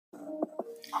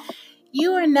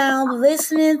You are now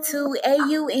listening to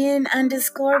AUN_radio.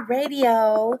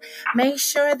 Make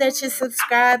sure that you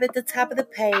subscribe at the top of the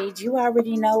page. You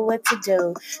already know what to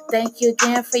do. Thank you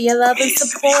again for your love and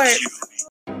support.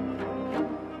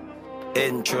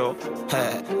 Intro,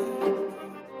 I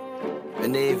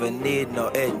don't even need no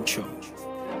intro.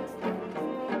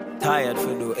 Tired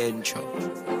for no intro.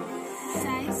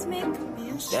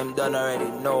 Them done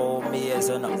already know me as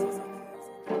enough.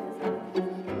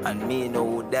 And me know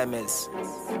who them is.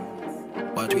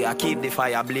 But we a keep the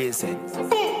fire blazing.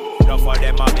 Enough of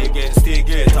them a big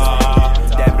instigator.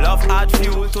 Them love add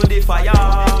fuel to the fire.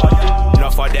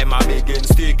 Enough of them a big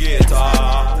instigator.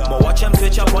 But watch them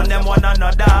switch up on them one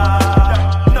another.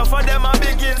 Enough of them a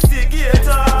big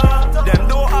instigator. Them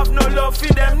don't have no love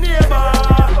for them neighbor.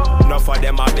 Enough of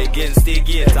them a big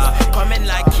instigator. Coming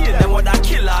like kill them with a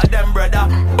killer them brother.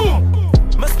 Boom.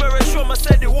 My spirit show me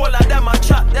say the whole of them a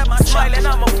chat. Them a smiling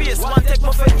on my face. One take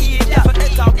me for eat, yeah. For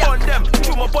it upon them.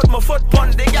 Through me put my foot on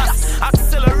the gas.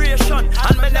 Acceleration,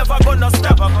 and me never gonna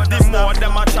stop. The more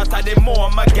them a chatter, the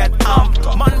more me get amped.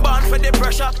 Man born for the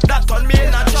pressure, that on me in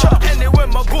a chop. Anywhere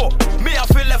me go, me a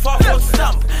feel left a foot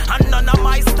stamp. And none of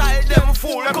my style, them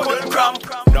fool couldn't cramp.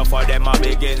 Enough of them a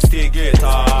big instigator.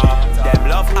 Them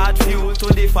love add fuel to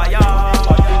the fire.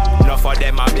 Enough of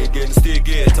them a big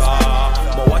instigator.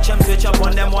 But watch them switch up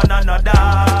on them one another.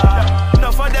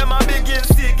 Enough of them a big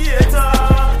instigator.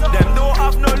 Them don't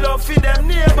have no love for them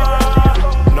neighbor.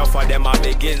 Enough of them a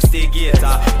big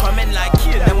instigator. Coming like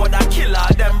kill them with a killer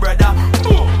them brother.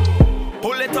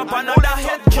 Pull it up another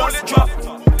hit just drop.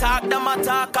 Talk them a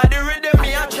talk at the rhythm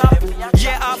me a chop.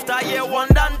 Year after year one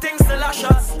done things still a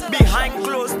shot. Behind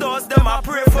closed doors them a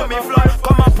pray for me flood.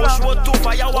 Come and push wood to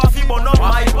fire waffy but not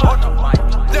my butt.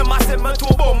 Them a say me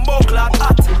too bumbo clad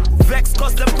hot. Vex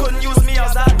cause them couldn't use me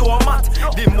as a doormat.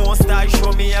 The most I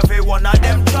show me every one of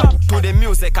them trap. To the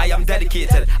music I am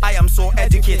dedicated. I am so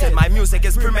educated. My music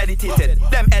is premeditated.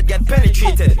 Them head get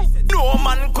penetrated. No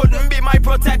man couldn't be my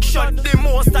protection. The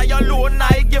most I alone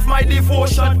I give my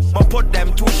devotion. But put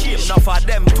them to shame, enough of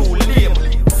them too lame.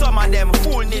 Some of them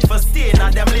fool need for staying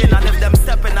at them lane. And if them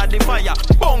stepping at the fire,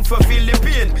 bound for feel the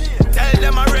pain. Tell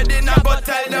them already now but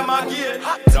tell them again.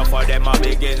 Enough of them a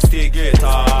big instigator.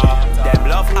 Them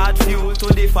love add fuel to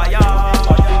the fire.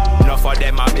 Enough of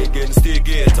them a big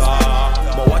instigator.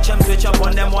 But watch them switch up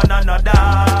on them one another.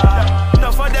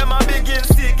 Enough of them a big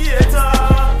instigator.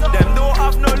 Them don't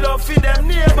have no love for them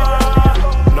neighbor.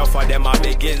 Enough of them a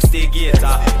big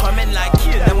instigator. Coming like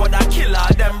kill them with a killer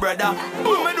them brother.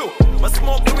 Boom me do. I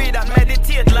smoke the weed and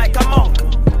meditate like a monk.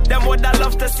 Them would I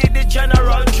love to see the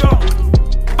general drunk.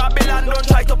 Babylon don't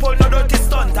try to pull no dirty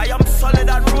stunt. I am solid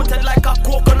and rooted like a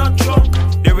coconut trunk.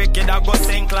 The wicked a go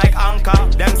sink like anchor.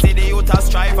 Them see the youth a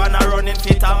strive and a running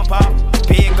fit tamper.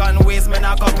 Pagan ways men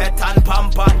a go pet and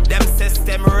pamper. Them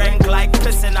system rank like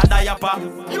piss in a diaper.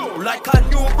 You like a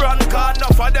new brand car,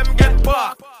 enough of them get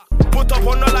parked. Put up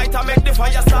on the light and make the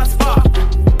fire start spark.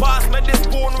 Pass me the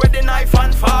spoon with the knife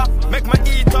and fork. Make me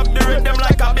eat up the rhythm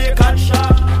like a bacon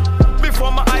shark.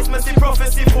 Before my eyes me see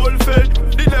prophecy fulfilled.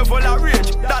 The level of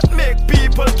rage that make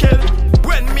people kill.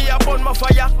 When me up on my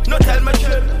fire, no tell me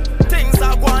chill. Things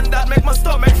are going that make my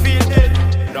stomach feel ill.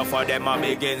 Enough of them a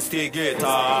big instigator.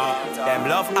 Them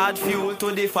love add fuel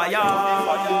to the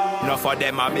fire. Enough of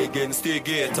them a big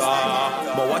instigator.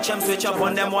 But watch them switch up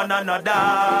on them one another.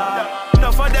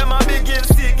 Enough of them a big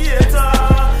instigator.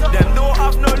 Them don't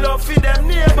have no love for them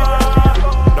neighbor.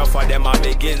 Enough of them a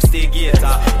big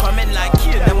instigator. Coming like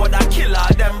kill them with a killer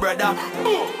them brother.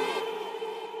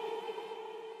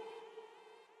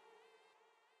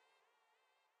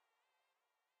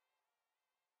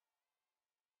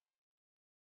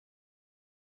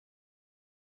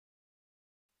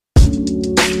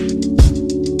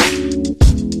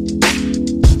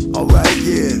 Alright,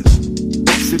 yeah.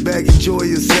 Sit back, enjoy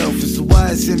yourself. It's the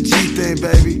YSMG thing,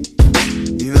 baby.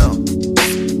 You know,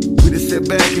 we just sit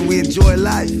back and we enjoy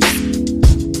life.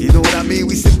 You know what I mean?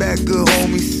 We sit back, good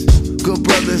homies, good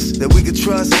brothers that we can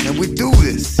trust, and we do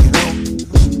this, you know?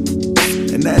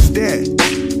 And that's that.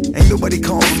 Ain't nobody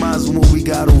compromising what we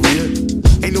got over here.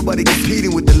 Ain't nobody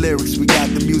competing with the lyrics. We got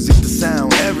the music, the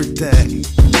sound, everything.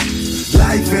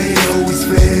 Life ain't always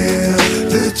fair.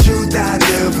 The truth, I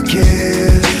never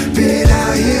cared. Been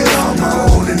out here on my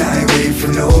own and I ain't waiting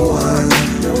for no one.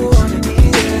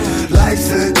 Life's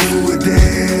a do or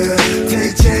dare.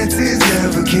 Take chances,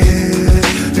 never care.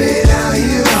 Been out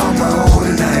here on my own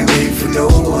and I ain't waiting for no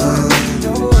one.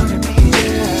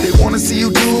 They wanna see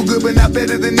you do good but not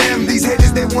better than them. These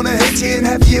haters, they wanna hate you and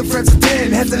have your friends for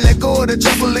 10. Had to let go of the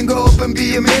trouble and go up and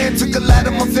be a man. Took a lot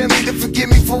of my family to forgive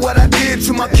me for what I did.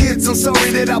 To my kids, I'm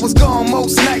sorry that I was gone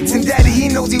most nights. And daddy, he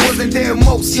knows than damn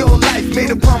most your life.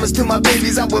 Made a promise to my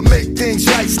babies I would make things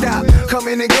right. Stop, come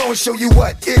in and go and show you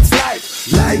what it's like.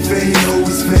 Life ain't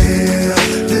always fair,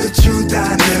 the truth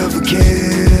I never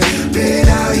cared. Been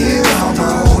out here on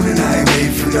my own and I ain't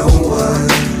wait for no one.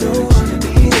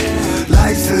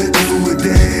 Life's a do or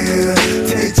dare,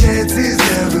 take chances,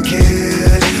 never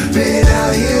cared. Been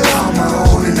out here on my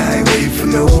own and I ain't wait for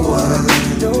no one.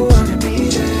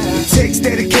 Takes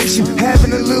dedication,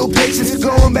 having a little patience,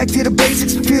 going back to the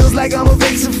basics. Feels like I'm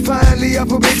evasive, finally up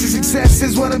probation. Success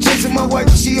is what I'm chasing. My wife,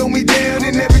 she hold me down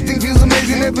and everything feels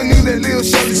amazing. Never knew that little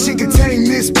shorty she could tame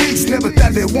this beast. Never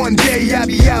thought that one day I'd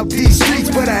be out these streets,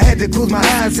 but I had to close my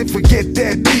eyes and forget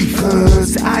that beef.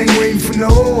 Cause I ain't waiting for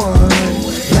no one.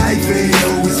 Life ain't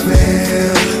always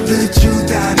fair, the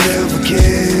truth I never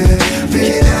cared.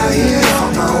 Been out here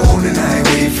on my own and I ain't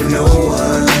waiting for no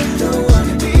one.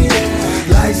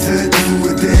 Life's a do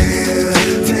or dare,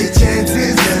 take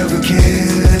chances, never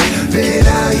cared. Been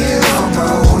out here on my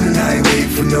own and I ain't wait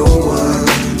for no one.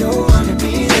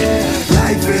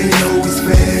 Life ain't always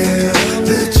fair,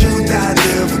 the truth I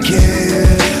never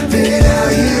cared. Been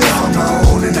out here on my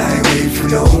own and I ain't wait for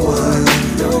no one.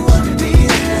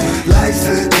 Life's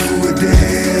a do or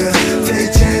dare,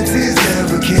 take chances,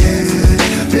 never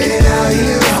cared. Been out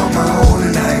here on my own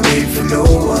and I ain't wait for no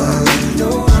one.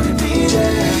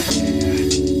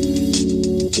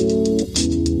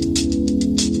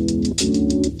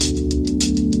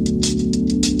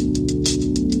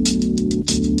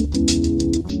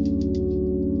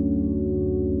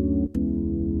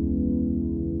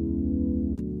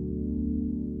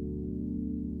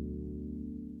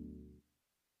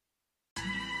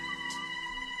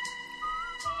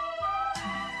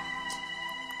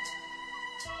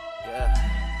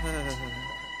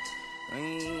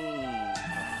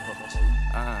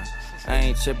 I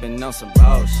ain't trippin' on some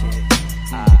bullshit.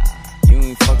 You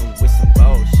ain't fucking with some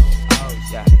bullshit.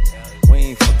 Yeah, we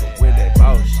ain't fucking with that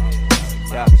bullshit.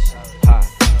 Yeah,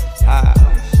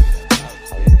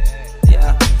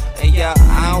 yeah, hey yeah,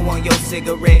 I don't want your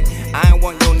cigarette. I don't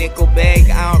want your nickel bag.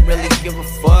 I don't really give a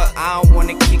fuck. I don't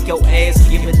wanna kick your ass,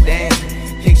 give a damn.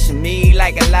 Picture me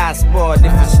like a lost boy,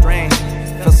 different strand.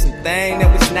 Feel something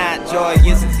that was not joy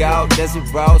years ago.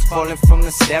 Desert rose falling from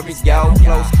the stereo.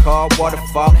 Close call,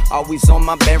 waterfall, always on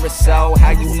my bare soul.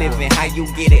 How you living, how you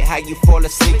get it, how you fall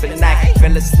asleep at night.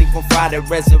 Fell asleep on Friday,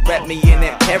 resurrect me in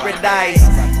that paradise.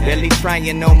 Barely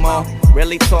trying no more,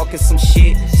 really talking some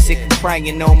shit. Sick of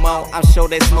crying no more, I'm sure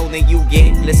that's more than you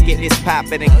get. Let's get this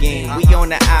poppin' again, we on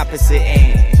the opposite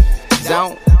end.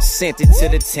 Don't send it to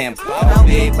the temple. No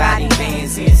big body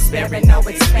Benzes, sparing no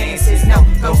expenses. No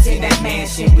ghost in that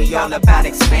mansion, we all about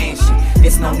expansion.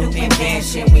 There's no new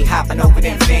invention, we hopping over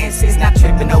them fences. Not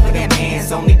tripping over them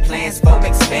hands, only plans for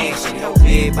expansion. No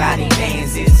big body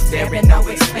Benzes, sparing no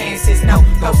expenses. No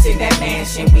ghost in that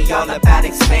mansion, we all about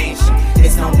expansion.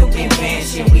 There's no new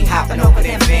invention, we hopping over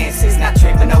them fences. Not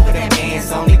tripping over them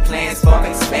hands, only plans for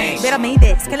expansion. Little me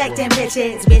this, collecting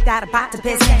riches without a pot to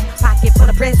piss in. Pocket full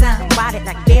of prison. Wide it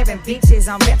like bearing beaches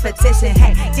on repetition.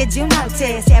 Hey, did you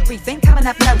notice everything coming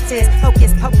up notice?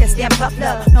 Focus, pocus, damn puff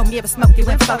love. No mirror smoke, you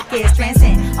in focus.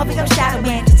 Transcend, over your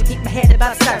shadowing just to keep my head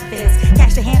above surface.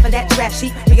 Cash the hand for that trash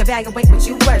sheet, reevaluate what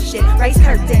you worship. Raise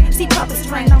curtain, see puppet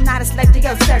string, I'm not a slave to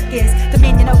your circus.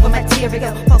 Dominion over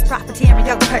material, false profiteering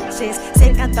purchase.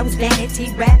 Sitting on those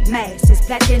vanity rap masses.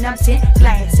 Platinum tint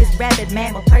glasses, rabid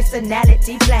mammal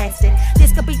personality blasted.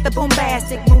 This could be the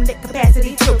bombastic, moonlit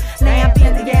capacity true. Lamb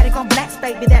in the attic on blacks,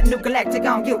 baby, that new galactic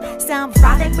on you. Sound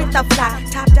frolic with the fly,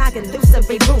 top dog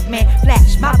illusory movement.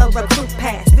 Flash, mobile recruit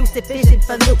pass, lucid vision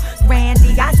for loot.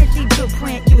 Grandiosity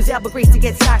blueprint, use elbow grease to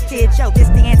get started. Yo, this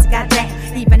the answer,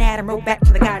 goddamn. Even Admiral back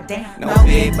to the goddamn. No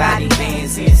big body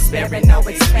Benzes, sparing no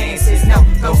expenses. No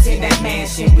ghost in that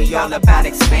mansion, we all about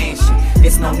expansion.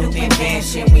 There's no new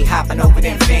invention, we hopping over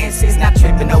them fences. Not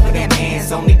tripping over them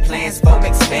hands, only plans for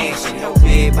expansion. No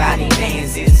big body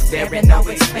Benzes, sparing no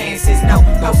expenses. No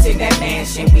ghost in that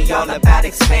mansion, we all about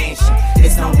expansion.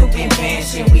 There's no new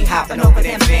invention, we hopping over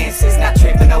them fences. Not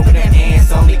tripping over them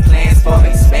hands, only plans for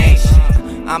expansion.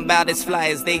 I'm about as fly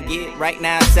as they get. Right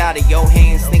now it's out of your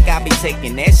hands. Think I be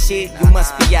taking that shit? You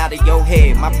must be out of your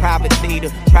head. My private theater,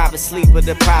 private sleeper,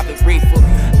 the private reefer.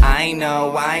 I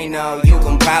know, you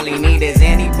gon' probably need as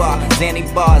any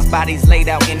bars, bodies laid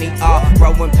out in the art.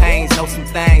 Growing pains, know some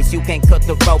things, you can't cut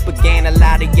the rope again. A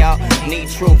lot of y'all need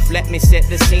truth, let me set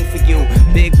the scene for you.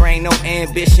 Big brain, no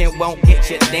ambition, won't get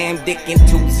your damn dick in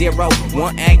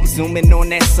 2018. Zooming on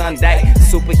that Sunday,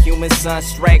 superhuman sun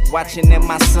strike, watching them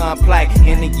my son play.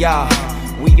 In the yard,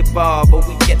 we evolve, but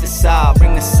we get the saw,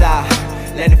 bring the saw.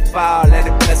 Let it fall, let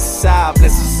it bless us all,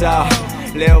 bless us all.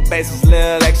 Little bass,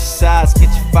 little exercise, get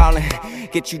you falling,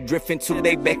 get you drifting to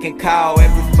they beck and call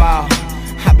every fall.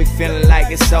 I be feeling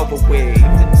like it's over with.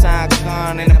 The time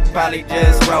come and I probably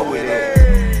just roll with it.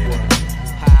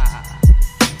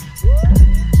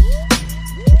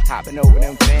 Hopping over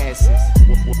them fences,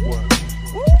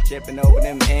 tripping over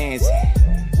them ends.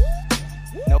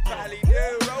 No probably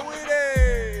just roll with it.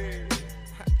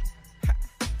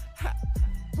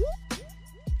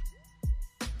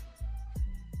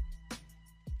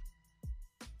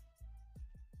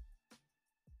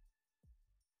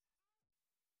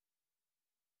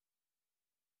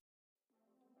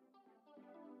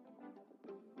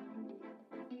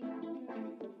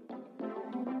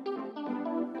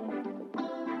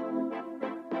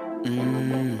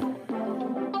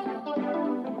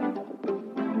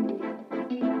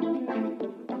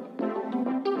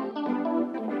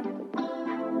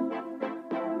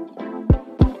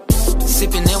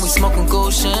 Sipping and we smoking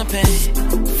gold champagne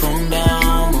from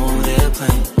down on the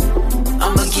airplane.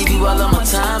 I'ma give you all of my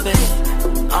time,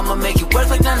 babe. I'ma make it work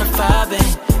like 9 to 5,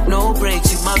 babe. No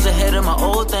breaks, you miles ahead of my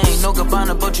old thing. No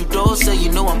Gabbana, but you don't say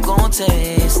you know I'm gon'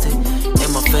 taste it.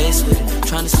 In my face with it,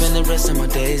 trying to spend the rest of my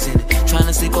days in it. Trying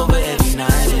to sleep over every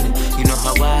night in it. You know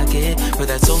how I get, but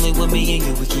that's only with me and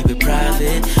you, we keep it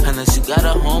private. Unless you got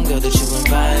a homegirl that you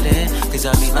invited. Cause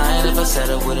I'd be lying if I said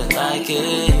I wouldn't like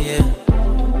it, yeah.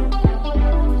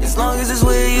 As long as it's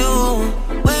with you,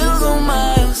 we'll go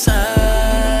miles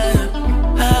high,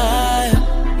 high.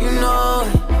 You know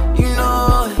it, you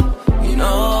know it, you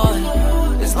know it.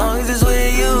 As long as it's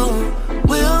with you,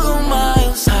 we'll go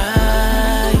miles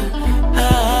high,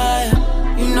 high.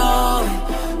 You know it,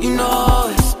 you know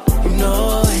it, you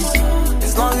know it.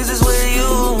 As long as it's with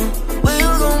you,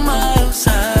 we'll go miles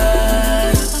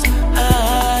high,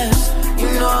 high. You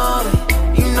know it,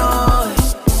 you know it,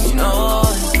 you know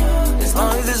it. As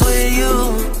long as it's with you,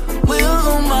 we'll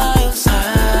go miles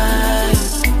high,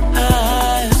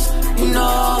 high. You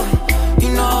know it, you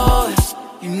know it,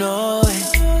 you know it.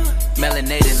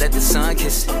 Melanated, let the sun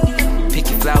kiss it. Pick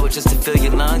your flower just to fill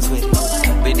your lungs with it.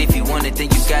 But if you want it, then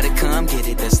you gotta come get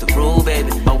it. That's the rule,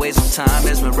 baby. Always on time,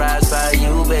 mesmerized by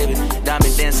you, baby.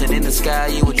 Diamond dancing in the sky,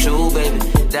 you a jewel, baby.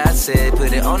 That's it,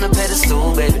 put it on a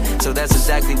pedestal, baby. So that's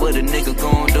exactly what a nigga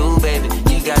gon' do, baby.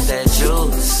 You got that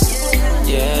juice,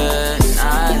 yeah.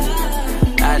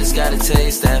 And I just gotta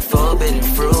taste that forbidden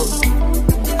fruit.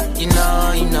 You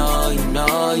know, you know, you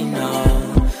know, you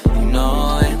know, you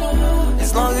know it.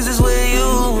 As long as it's with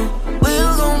you,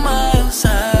 we'll go miles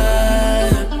high,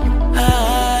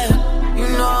 high. You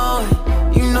know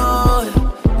it, you know it,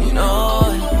 you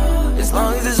know it. As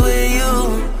long as it's with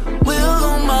you, we'll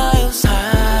go miles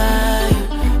high,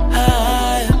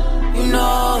 high. You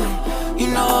know it, you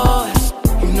know it,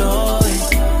 you know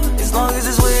it. As long as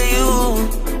it's with you,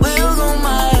 we'll go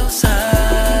miles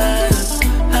high,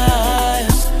 high.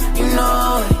 You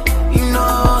know it, you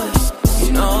know it,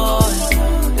 you know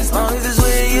it. As long as it's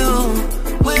with you,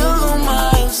 we'll go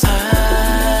miles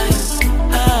high,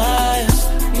 high.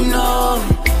 You know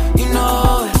it, you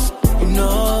know it, you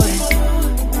know it.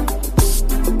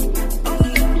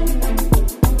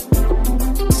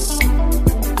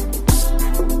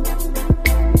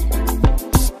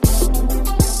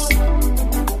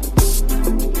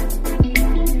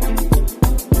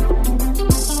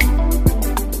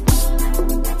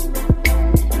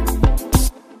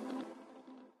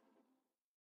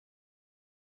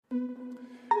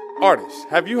 Artists,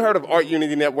 have you heard of Art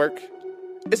Unity Network?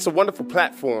 It's a wonderful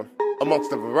platform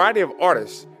amongst a variety of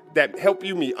artists that help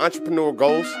you meet entrepreneurial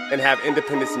goals and have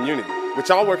independence and unity,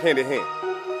 which all work hand in hand.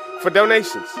 For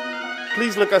donations,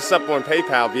 please look us up on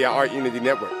PayPal via Art Unity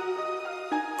Network.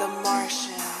 The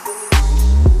Martian.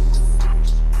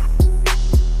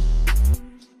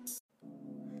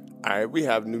 Alright, we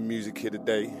have new music here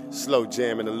today. Slow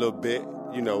jamming a little bit,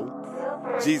 you know.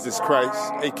 Jesus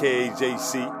Christ, aka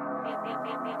JC.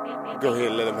 Go ahead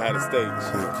and let him have the stage.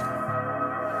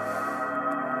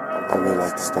 I really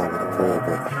like to start with a prayer,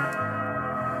 but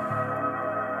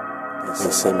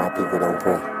they say my people don't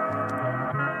pray.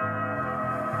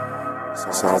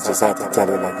 So I just have to tell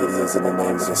it like it is in the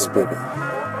name of the Spirit.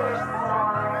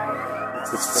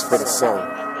 This is for the soul.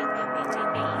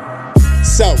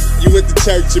 So, you went to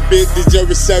church a bit, did your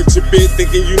research a bit,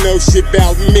 thinking you know shit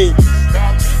about me.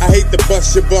 I hate to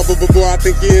bust your bubble, but boy, I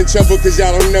think you're in trouble cause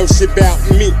y'all don't know shit about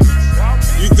me.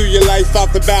 You threw your life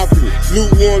out the balcony.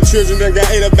 Lukewarm children that got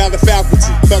ate up by the faculty.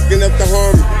 Fucking up the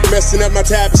harmony, messing up my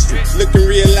tapestry. Look and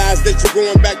realize that you're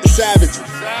going back to savagery.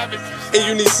 And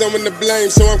you need someone to blame,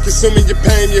 so I'm consuming your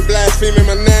pain. You're blaspheming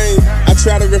my name. I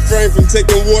try to refrain from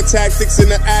taking war tactics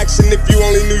into action. If you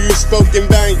only knew you spoke in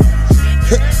vain.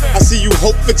 I see you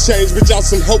hope for change, but y'all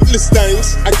some hopeless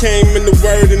things. I came in the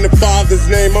word in the Father's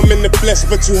name. I'm in the flesh,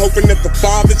 but you hoping that the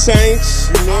Father change.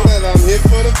 You know that I'm here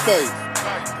for the faith.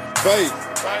 Faith,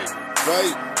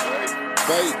 faith,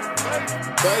 faith,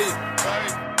 faith,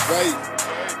 faith,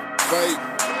 faith.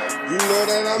 You know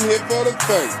that I'm here for the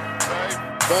faith.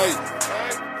 Faith,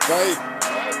 faith,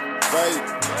 faith,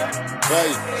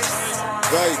 faith,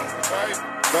 faith,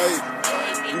 faith.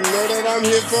 You know that I'm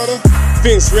here for the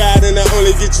fence riding. I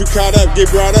only get you caught up, get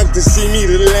brought up to see me,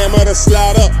 the lamb of the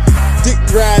slaughter. Dick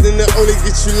riding to only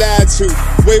get you lied to.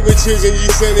 Wayward children, ye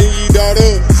son and ye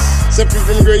daughters. Suffering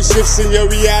from great shifts in your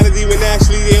reality when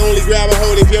actually they only grab a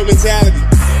hold of your mentality.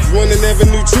 One that never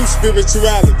knew true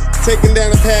spirituality. Taking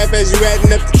down a path as you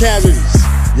adding up the casualties.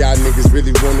 Y'all niggas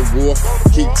really want a war.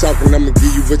 Keep talking, I'ma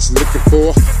give you what you're looking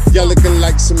for. Y'all looking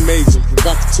like some major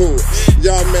provocateurs.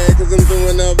 Y'all mad cause I'm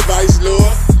doing a vice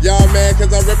lord. Y'all mad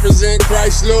cause I represent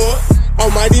Christ Lord.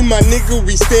 Almighty my nigga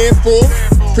we stand for.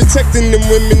 Protecting them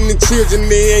women and children,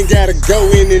 they ain't gotta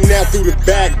go in and out through the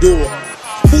back door.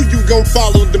 Who you gon'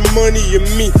 follow, the money or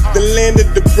me? The land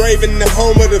of the brave and the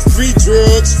home of the free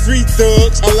drugs, free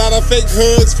thugs. A lot of fake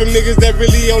hugs from niggas that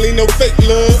really only know fake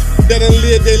love. That done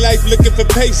live their life looking for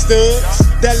pay stubs.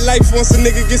 That life once a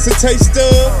nigga gets a taste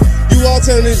of. You all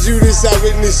turn to Judas, I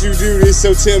witness you do this.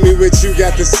 So tell me what you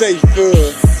got to say for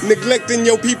neglecting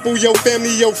your people, your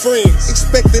family, your friends.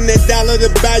 Expecting that dollar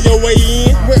to buy your way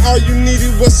in. When all you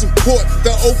needed was support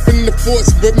to open the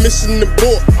forts, but mission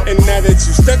abort. And now that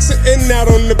you stuck sitting out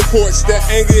on the porch, that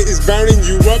anger is burning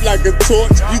you up like a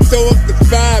torch. You throw up the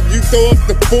 5, you throw up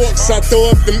the forks. I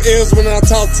throw up them L's when I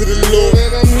talk to the Lord.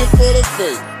 And I'm here for the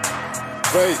faith.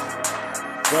 Faith,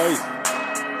 faith,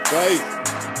 faith,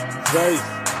 faith,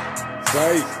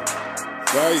 faith,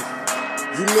 faith.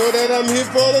 You know that I'm here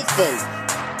for the faith.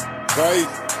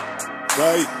 Faith,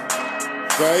 faith,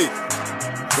 faith,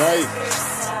 faith,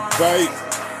 faith,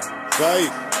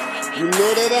 faith. You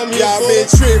know that I'm here. Y'all been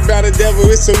tricked by the devil.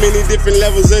 It's so many different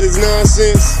levels of this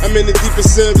nonsense. I'm in the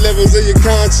deepest sub-levels of your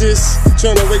conscience.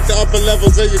 Trying to wake the upper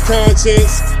levels of your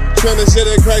conscience. Trying to share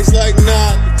that Christ-like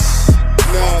knowledge.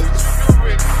 Knowledge.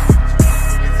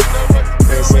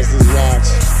 Ancestors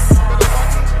watching.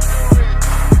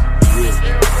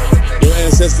 Yeah. Your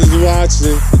ancestors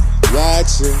watching.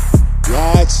 Watching.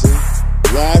 Watching,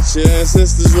 watching,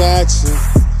 ancestors watching,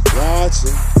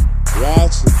 watching,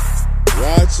 watching,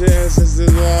 watching,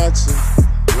 ancestors watching,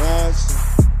 watching,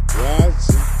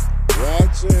 watching,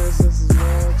 watching, ancestors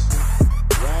watching,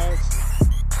 watching.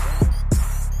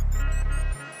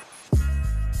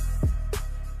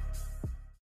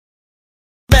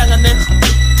 Melanin.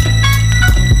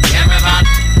 Everybody.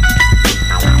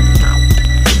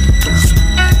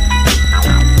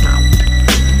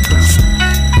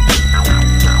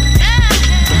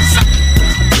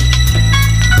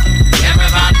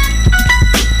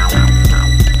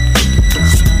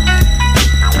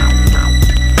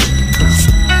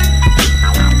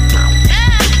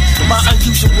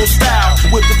 Style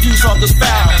with the views on the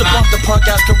foul. Debunk the punk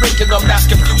ass curriculum that's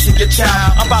confusing your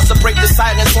child. I'm about to break the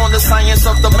silence on the science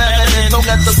of the melanin. Don't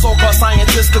let the so-called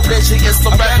scientists convince you it's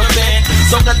irrelevant.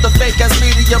 Don't let the fake ass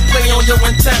media play on your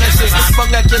intelligence. This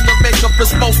molecular makeup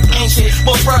is most ancient,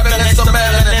 most prevalent of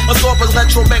melanin. Absorb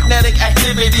electromagnetic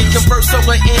activity, convert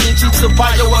solar energy to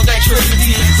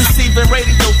bioelectricity, receiving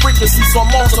radio frequencies on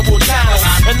multiple channels.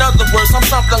 In other words, I'm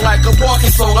something like a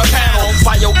walking solar panel,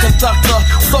 bioconductor,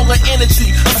 solar energy.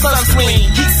 A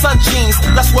sunscreen, heat sun genes,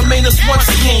 that's what made us once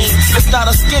kings. It's not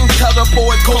a skin color,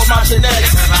 boy, it codes my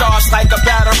genetics. Charged like a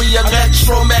battery,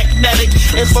 electromagnetic,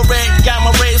 infrared,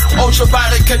 gamma rays,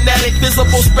 ultraviolet, kinetic,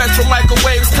 visible spectral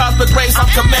microwaves, cosmic rays, I'm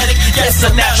comedic. Yes,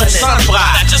 a natural sun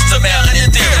bright, not just a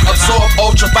melanin theory. Absorb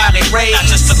ultraviolet rays,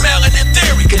 not just a melanin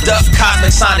theory. Conduct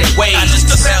cosmic sonic waves, not just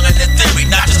a melanin theory,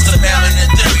 not just a melanin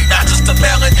theory, not just a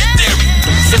melanin theory.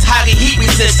 It's highly heat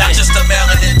resistant, not just a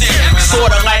melanin theory.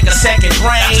 Sorta like a second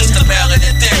brain, not just a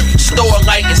melanin theory. Store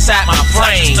light inside my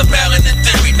brain, not just a melanin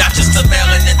theory, not just a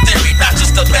melanin theory, not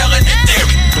just a melanin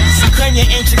theory. Claim your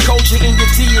ancient culture in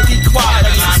your deity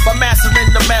qualities by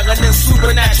mastering the melanin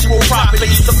supernatural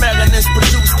properties. The melanin's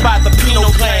produced by the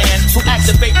pineal gland, so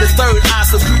activate the third eye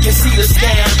so you can see the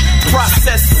scan.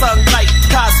 Process sunlight,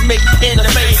 cosmic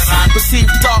interface, perceive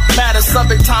dark matter,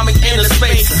 subatomic inner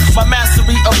space. My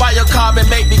mastery of biocarbon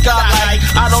make me godlike.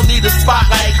 I don't need a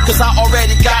spotlight, cause I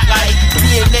already got like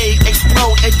DNA explode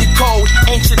low and you cold.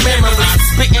 Ancient memories,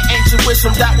 spitting ancient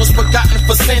wisdom that was forgotten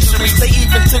for centuries. They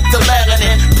even took the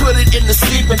melanin, put it in the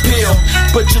sleeping pill.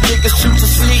 But you niggas choose to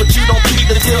sleep, but you don't keep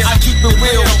the deal. I keep it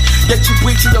real, yet you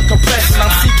breach your compression.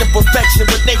 I'm seeking perfection,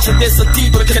 with nature there's a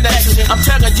deeper connection. I'm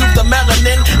telling you the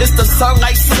melanin is the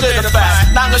sunlight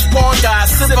solidified. Knowledge born guys,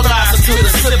 civilized into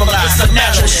the civilized. It's a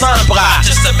natural sunbright,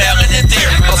 just a melanin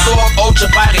theory. Absorb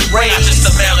ultraviolet rays, not just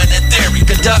a melanin theory.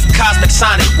 Conduct cosmic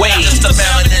sonic waves, not just a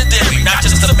melanin theory. Not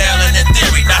just a melanin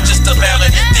theory, not just a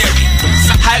melanin theory.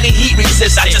 Highly heat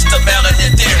resistant, not just a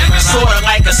melanin theory. Sorta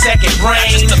like a second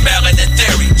brain, just a melanin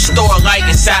theory. Store light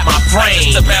inside my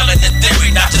brain, just a melanin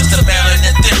theory. Not just a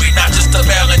melanin theory, not just a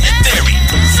melanin theory.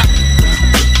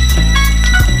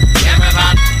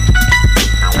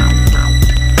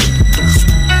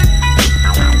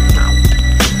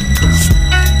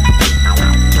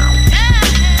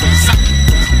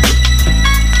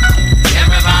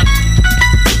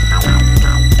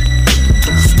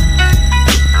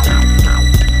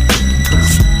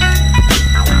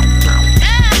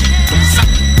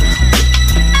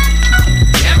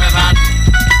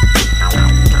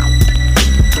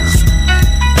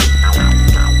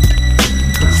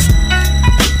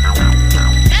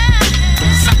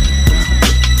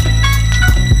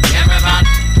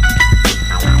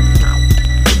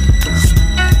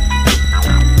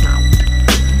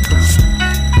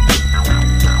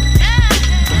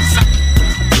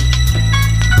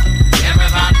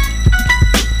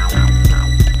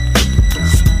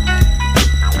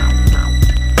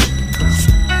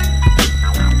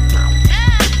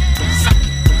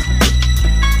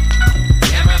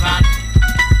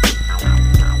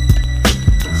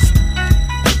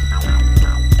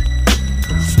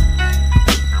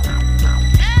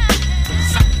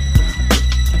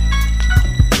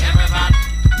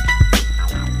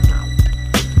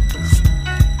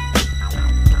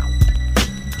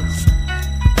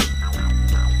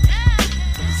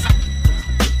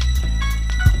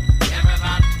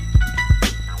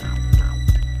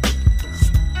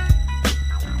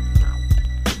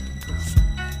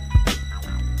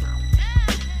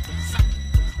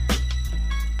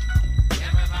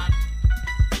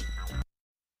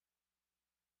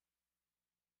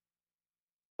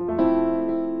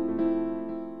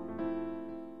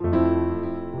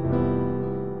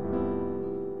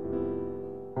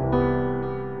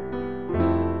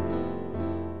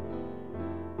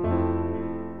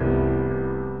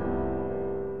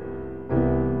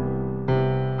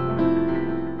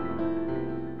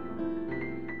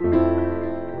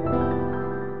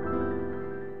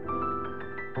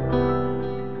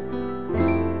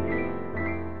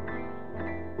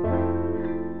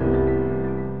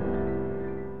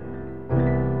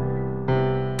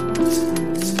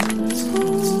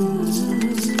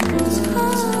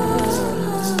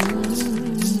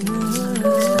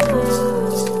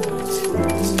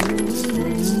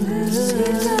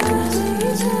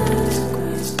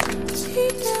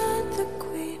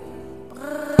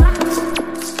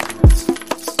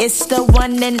 It's the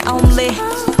one and only.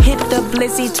 Hit the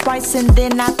blizzy twice and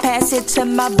then I pass it to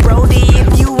my brody.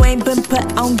 If you ain't been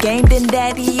put on game, then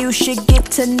daddy, you should get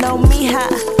to know me, huh?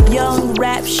 Young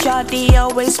rap shawty,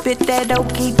 always spit that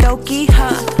okie dokie,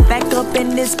 huh? Back up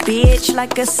in this bitch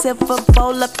like a silver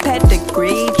bowl of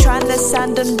pedigree. Tryna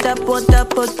sound them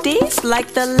double D's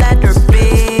like the letter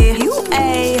B. You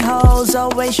a-hoes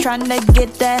always tryna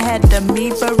get ahead of me,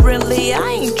 but really I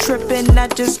ain't tripping, I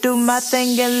just do my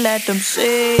thing and let them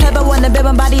see. Never wanna build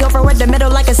my body over with the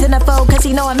middle like a centerfold, cause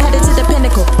he know I'm headed to the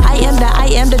pinnacle.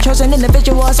 I am the chosen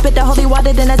individual. Spit the holy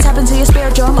water, then I tap into your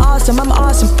spiritual. I'm awesome.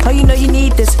 Oh, you know you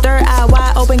need this. Third eye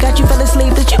wide open, got you fell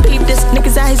asleep. Did you peep this?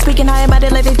 Niggas out here speaking high, I'm out there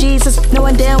like Jesus.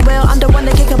 Knowing damn well I'm the one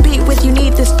that can compete with, you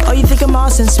need this. Oh, you think I'm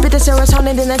awesome? Spit the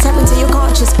serotonin, then I tap into your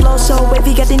conscious. Flow so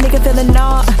wavy, got these niggas feeling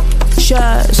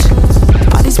nauseous.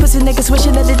 All these pussy niggas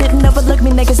wishing that they didn't overlook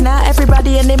me, niggas. Now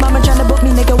everybody and their mama tryna book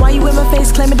me, nigga. Why you in my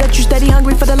face claiming that you steady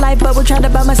hungry for the life, but we're trying to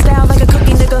buy my style like a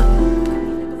cookie, nigga?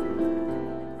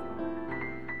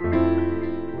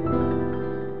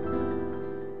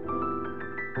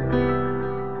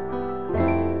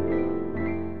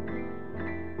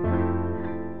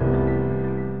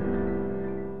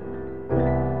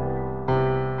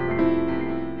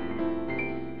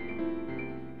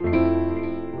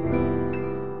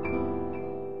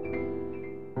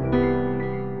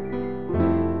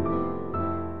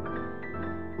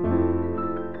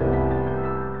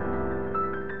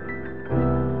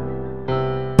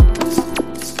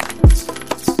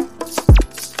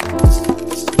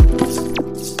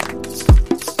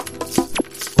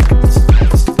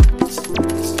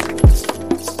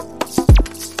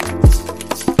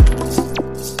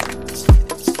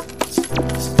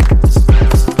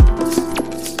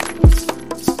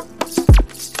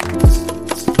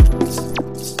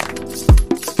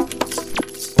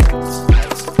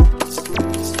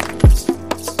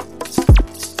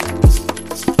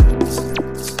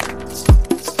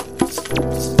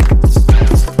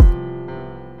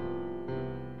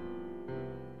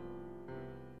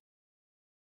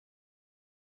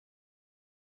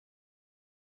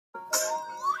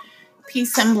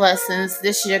 Peace and blessings.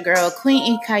 This is your girl, Queen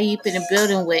E. Kaip, in the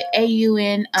building with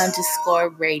AUN_radio.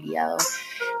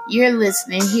 You're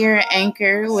listening here at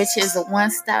Anchor, which is a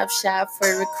one-stop shop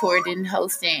for recording,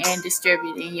 hosting, and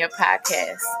distributing your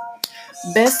podcast.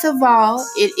 Best of all,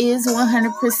 it is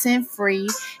 100% free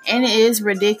and it is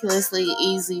ridiculously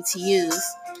easy to use.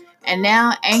 And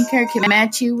now Anchor can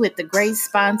match you with the great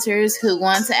sponsors who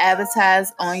want to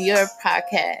advertise on your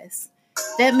podcast.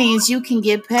 That means you can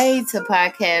get paid to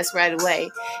podcast right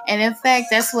away. And in fact,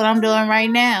 that's what I'm doing right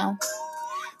now.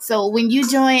 So when you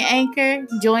join Anchor,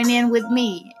 join in with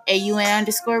me,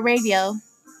 AUN_radio.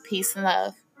 Peace and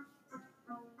love.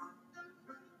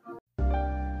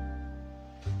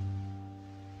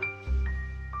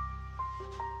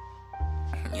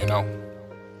 You know,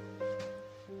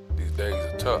 these days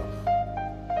are tough.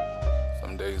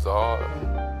 Some days are hard.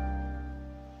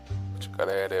 But you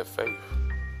gotta have that faith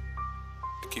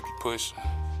to keep you pushing,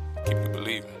 to keep you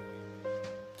believing,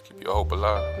 to keep your hope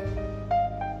alive.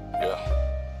 Yeah.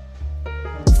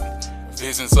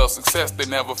 Visions of success, they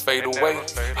never fade away.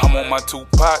 I'm on my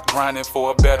Tupac, grinding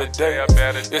for a better day.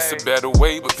 It's a better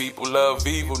way, but people love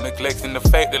evil, neglecting the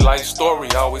fact that life's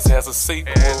story always has a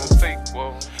sequel.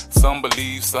 Some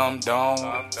believe, some don't.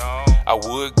 I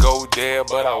would go there,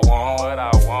 but I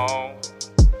won't.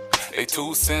 They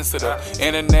too sensitive.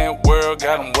 Internet world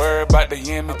got them worried about the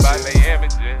images.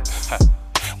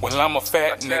 Well, I'm a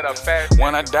fat nigga.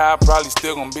 When I die, probably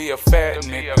still gonna be a fat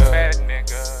nigga.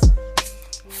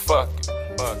 Fuck it.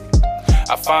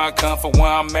 I find comfort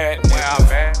where I'm at,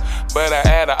 nigga. But I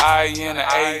add an I and an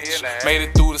H. Made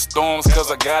it through the storms cause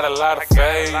I got a lot of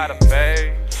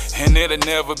faith. And it'll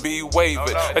never be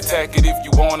wavered. Attack it if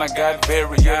you want, I got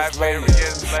various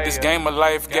layers. This game of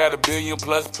life got 1 billion+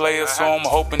 players, so I'm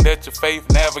hoping that your faith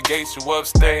navigates you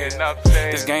upstairs.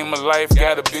 This game of life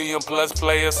got 1 billion+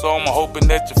 players, so I'm hoping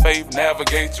that your faith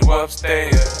navigates you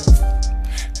upstairs.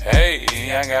 Hey,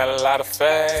 I got a lot of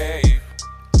faith.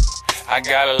 I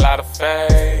got a lot of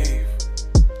faith.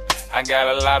 I got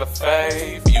a lot of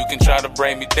faith. You can try to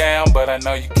break me down, but I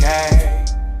know you can't.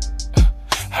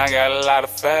 I got a lot of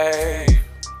faith.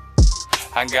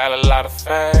 I got a lot of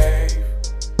faith.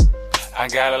 I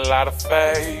got a lot of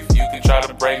faith. You can try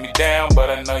to break me down, but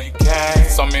I know you can't.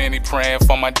 So many praying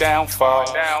for my downfall.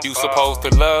 You supposed to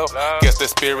love, guess that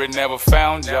spirit never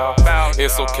found y'all.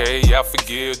 It's okay, I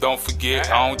forgive, don't forget,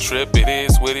 I don't trip. It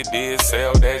is what it is,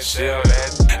 sell that shit.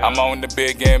 I'm on the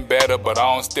big and better, but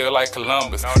I don't still like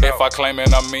Columbus. If I claim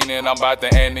it, I mean it, I'm about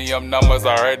to ante them numbers.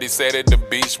 I already said it, the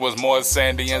beach was more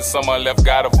sandy, and someone left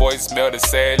got a voicemail that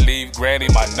said, leave Granny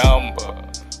my number.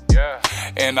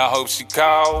 And I hope she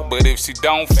call, but if she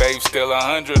don't, faith still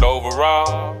 100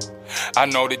 overall. I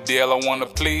know the deal, I wanna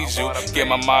please you. Get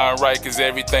my mind right, cause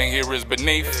everything here is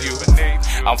beneath you.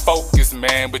 I'm focused,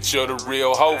 man, but you're the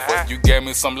real hoper. You gave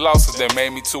me some losses that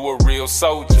made me to a real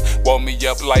soldier. Woke me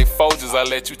up like Folgers, I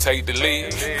let you take the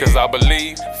lead. Cause I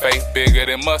believe faith bigger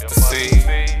than mustard seed.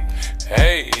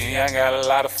 Hey, I got a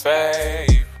lot of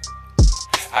faith.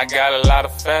 I got a lot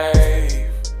of faith.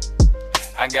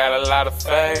 I got a lot of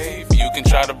faith. You can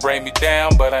try to break me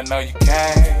down, but I know you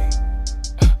can't.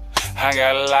 I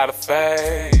got a lot of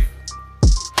faith.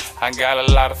 I got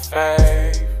a lot of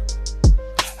faith.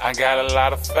 I got a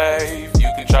lot of faith. You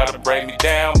can try to break me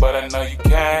down, but I know you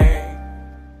can't.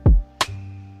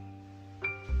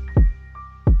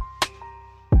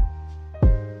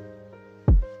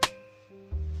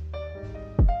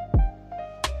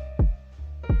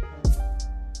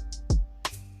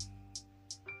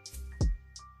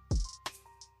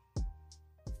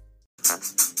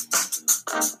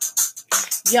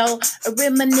 Yo,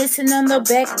 reminiscing on the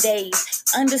back days.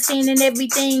 Understanding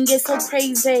everything is so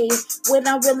crazy. When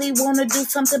I really want to do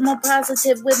something more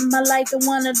positive with my life and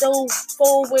want to go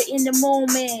forward in the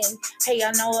moment. Hey,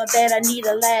 I know that I need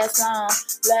to last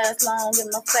long in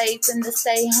my faith and to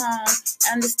stay home.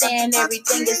 Understand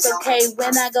everything is okay.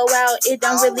 When I go out, it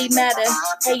don't really matter.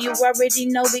 Hey, you already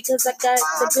know because I got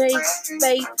the great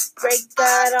faith, great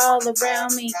God all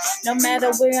around me. No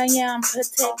matter where I am,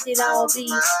 protected I'll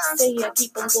be. Stay here,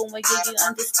 keep on going, yeah, you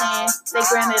understand. They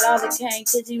granted all the can.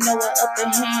 Cause you know what upper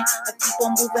hand. I keep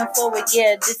on moving forward,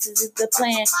 yeah, this is the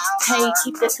plan. Hey,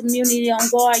 keep the community on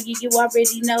guard, yeah, you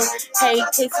already know. Hey,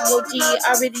 KCOG,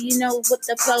 already you know what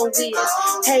the flow is.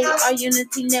 Hey, our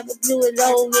unity never blew it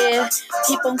low, yeah.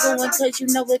 Keep on going cause you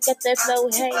know it got that flow,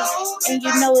 hey. And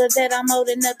you know that I'm old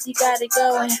enough, you got it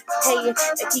going. Hey,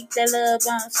 keep that love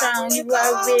on strong, you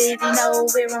already know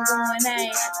where I'm going,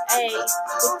 hey,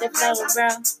 with the flow, bro.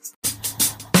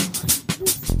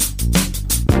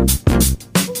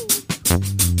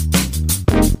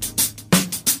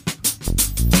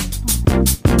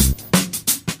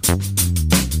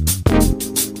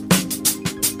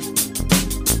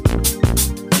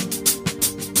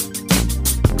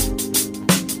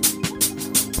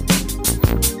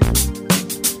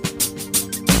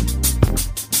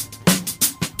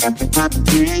 Every time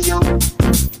I hear you,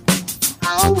 I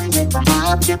always in my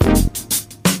mind. You're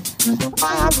so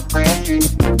far away.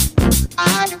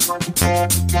 I just want you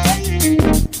every day.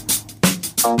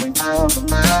 Always on my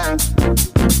mind.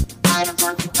 I just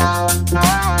want you all the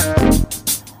time.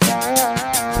 Yeah,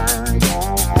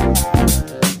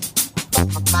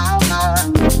 my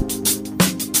mind.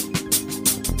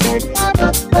 Baby, I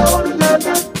just wanna love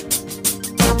you.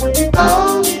 And when you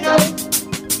hold me up,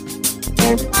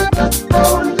 baby, I just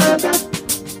wanna love you.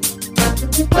 And when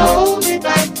you hold me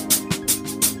back,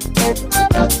 baby, I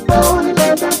just wanna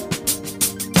love you.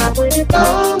 And when you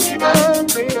hold me down,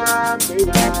 baby,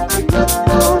 I just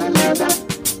wanna love you.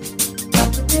 And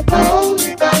when you hold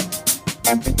me back,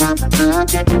 every time I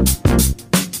look at you,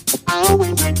 I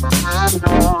always make my heart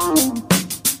go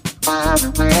far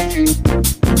away.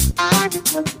 I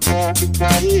just want you every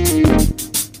day.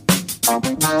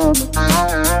 Always on my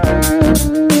mind.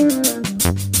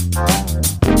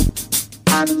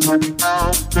 I just want you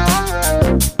all the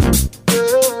time.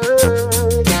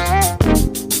 Yeah.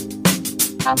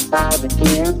 I'm about to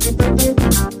give you the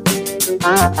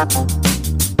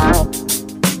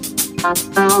I'm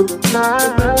found the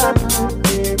love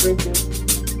everything.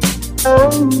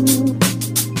 Oh,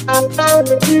 I'm found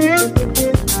the gift of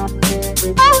this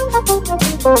everything.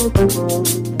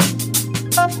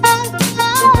 I'm found the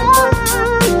love.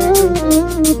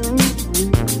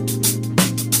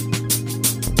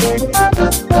 Baby, I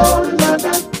just wanna love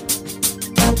you.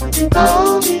 And when you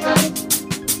hold me up,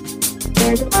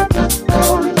 baby, I just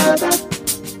wanna love you.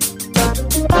 And when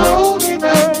you hold me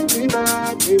baby, I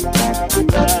just wanna love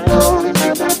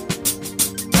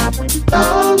you. And when you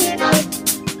hold me up,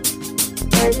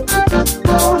 baby, I just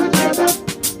wanna love you.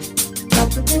 And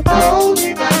when you hold me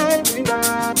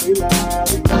baby,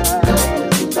 I just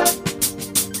wanna love you.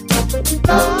 And when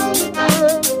you hold me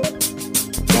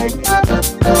baby, I just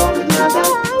wanna love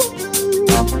you.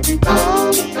 And when you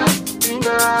hold me up,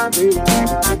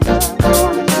 I just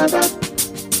wanna love you.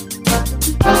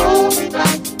 Hold me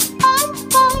back.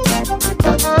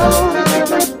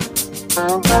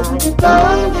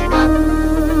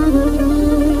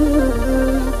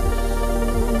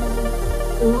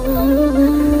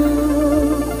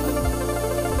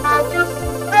 I just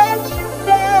let you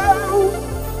down,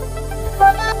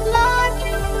 but I love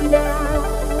you now.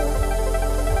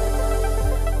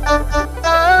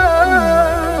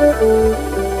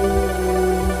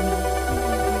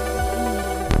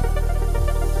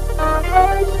 I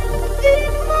heard you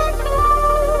in my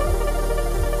car.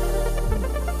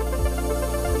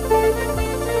 Baby, we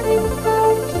didn't go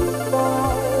too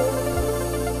far,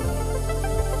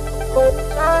 but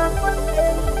time was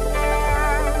getting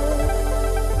now.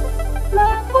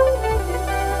 Love was getting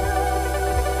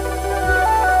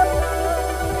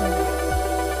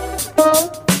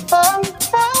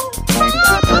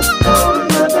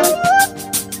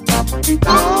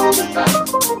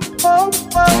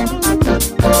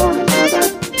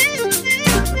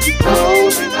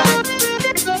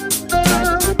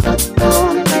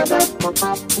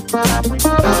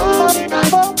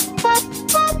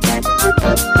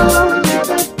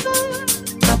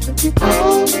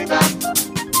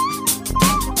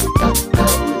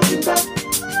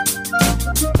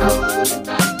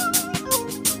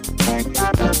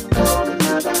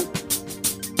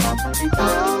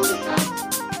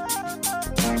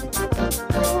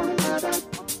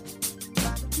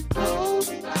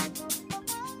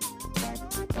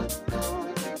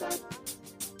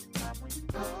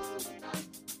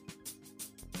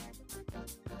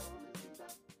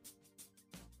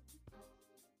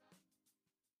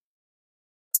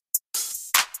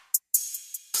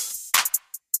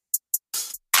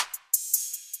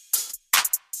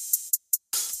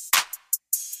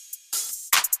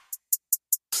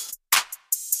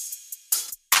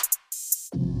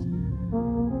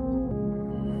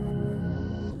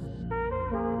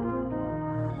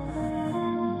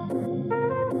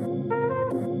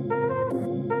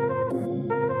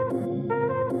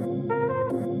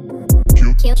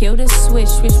Kill the switch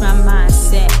my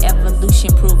mindset.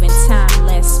 Evolution proven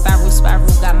timeless. Spiral,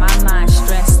 got my mind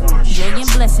stressed. Joy and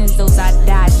blessings, those I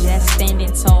digest.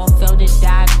 Standing tall, fail to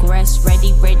digress.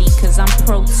 Ready, cause I'm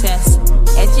protest.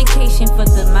 Education for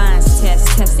the mind's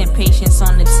test. Testing patience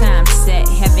on the time set.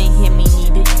 Heaven hear me,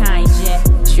 need a kind jet.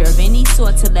 Sure of any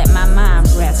sort to let my mind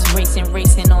rest.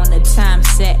 Racing on the time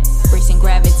set. Racing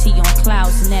gravity on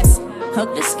clouds nest.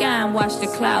 Hug the sky and watch the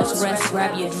clouds rest.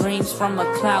 Grab your dreams from a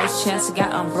cloud's chest.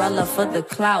 Got umbrella for the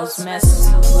clouds mess.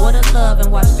 Water love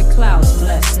and watch the clouds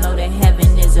bless. Know that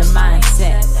heaven is a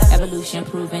mindset. Evolution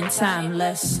proven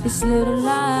timeless. This little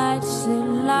light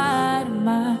of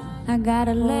mine, I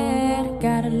gotta let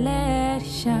it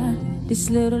shine. This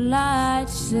little light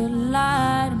of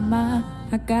mine.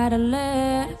 I gotta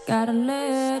let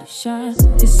it shine.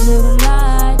 This little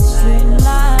light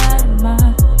of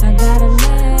mine. I gotta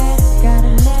let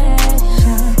it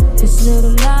shine. This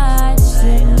little light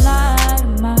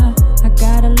of mine. I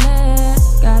gotta let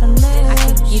I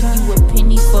could give you a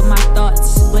penny for my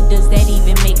thoughts, but does that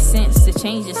even make sense? To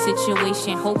change the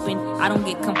situation, hoping I don't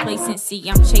get complacency.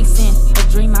 I'm chasing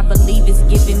a dream I believe is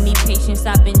giving me patience.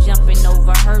 I've been jumping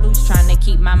over hurdles, trying to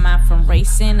keep my mind from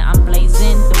racing. I'm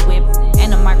blazing the whip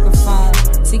and a microphone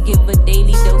to give a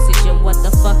daily dosage of what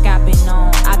the fuck I've been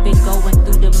on. I've been going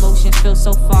through the motions, feel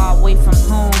so far away from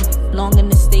home, longing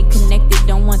to stay connected,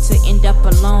 don't want to end up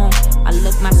alone. I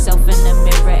look myself in the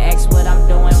mirror, ask what I'm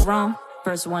doing wrong.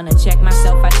 First wanna check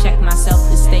myself, I check myself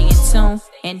to stay in tune,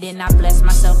 and then I bless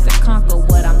myself to conquer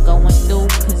what I'm going through.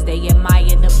 Cause they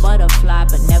admire the butterfly,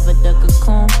 but never the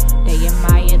cocoon. They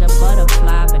admire the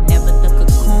butterfly, but never the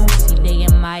cocoon. See, they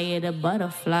admire the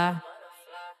butterfly.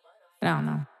 I don't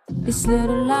know. This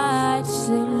little light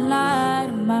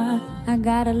of mine. I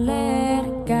gotta let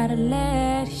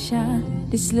it shine.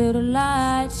 This little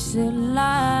light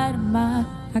of mine.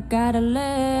 I gotta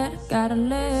let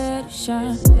it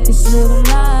shine. This little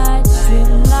light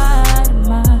of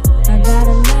mine. I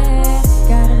gotta let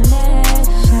it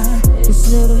shine. This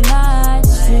little light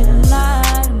of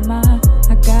mine.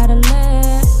 I gotta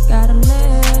let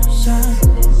it shine.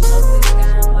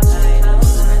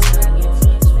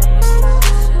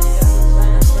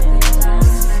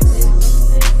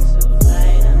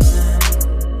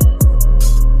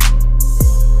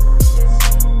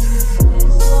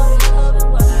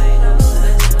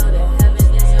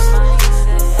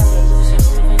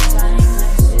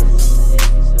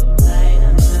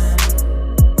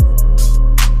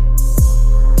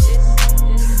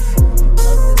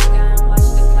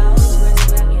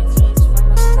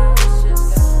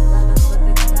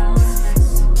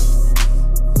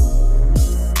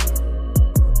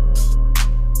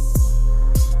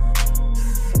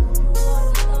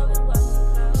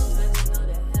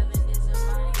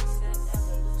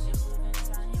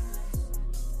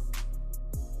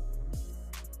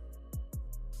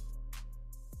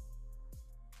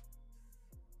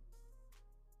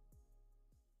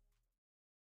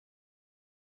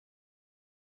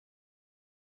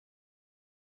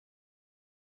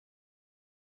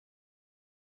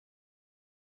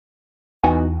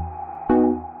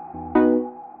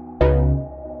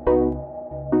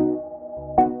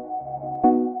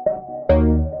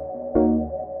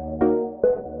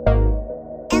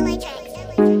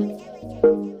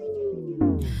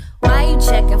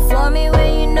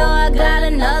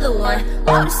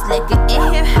 All this liquor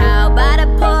in here, how about I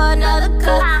pour another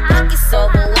cup? Pockets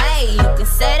overweight, you can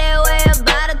say that way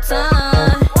about a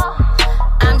ton.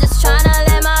 I'm just tryna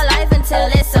live my life until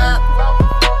it's up.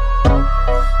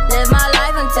 Live my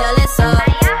life until it's up.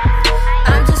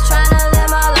 I'm just tryna live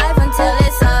my life until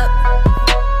it's up.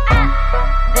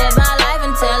 Live my life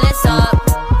until it's up.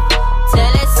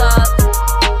 Till it's up.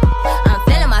 I'm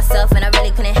feeling myself and I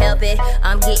really couldn't help it.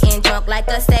 I'm getting drunk like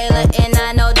a sailor and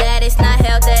I know that it's not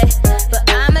healthy.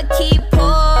 Keep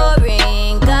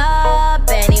pouring up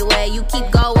anyway. You keep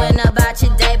going about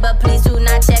your day, but please do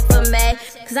not check for me.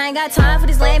 Cause I ain't got time for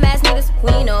these lame ass niggas.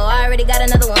 Well, you know, I already got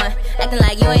another one. Acting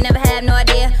like you ain't never had no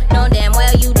idea. No damn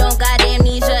well you don't got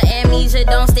amnesia. Amnesia,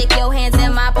 don't stick your hands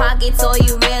in my pockets, or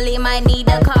you really might need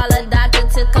to call a doctor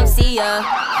to come see ya.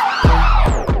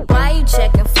 Why you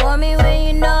checking for me when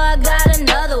you know I got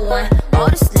another one? All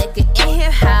this liquor in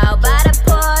here, how about I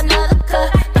pour another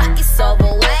cup? Pockets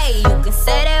overweight, you can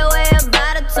say that way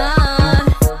about a ton.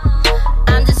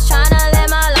 I'm just tryna live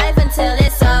my life until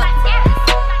it's up.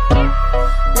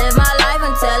 Live my life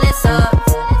until it's up.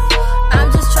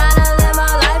 I'm just tryna live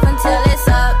my life until it's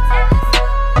up.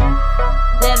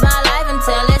 Live my life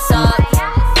until it's up.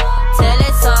 Till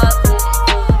it's up.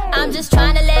 I'm just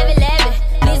tryna live it.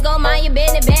 Please go mind your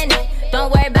business.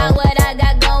 Don't worry about what I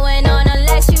got going on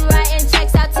unless you writing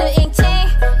checks out to Ink Ting.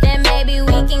 Then maybe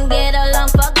we can get along.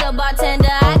 Fuck the bartender,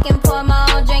 I can pour my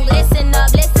own drink. Listen up,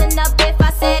 if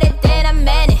I said it then I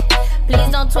meant it. Please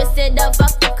don't twist it up,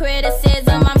 fuck the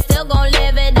criticism, I'm still gon'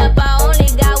 live it up. I only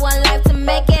got one life to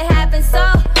make it happen, so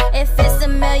if it's $1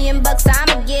 million,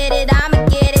 I'ma get it.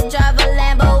 Drive a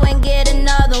Lambo and get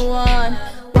another one.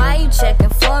 Why you checking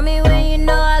for me when you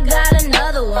know I got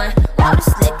another one? All this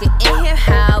liquor in here,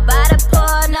 how about I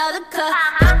pour another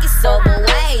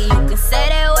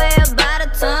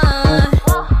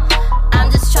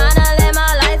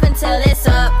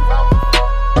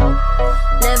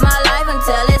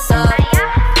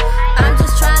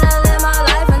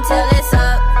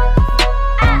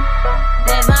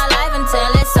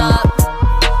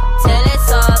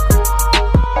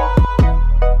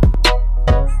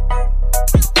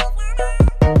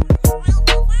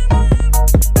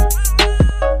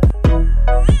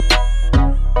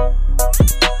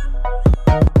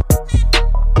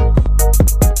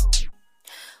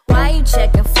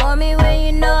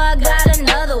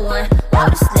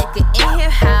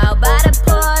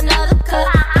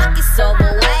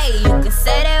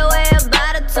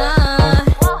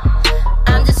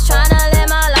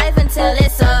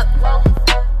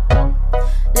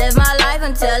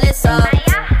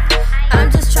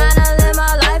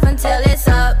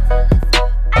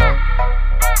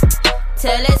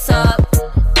what's up.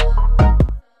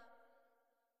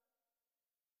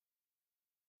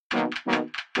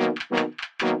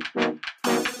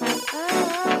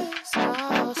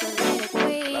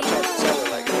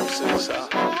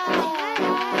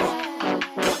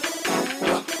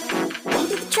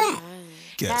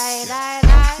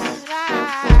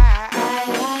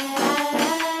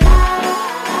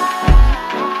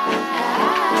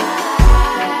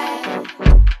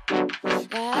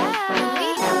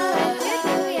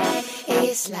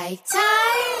 It's like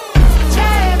time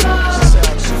travel.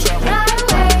 The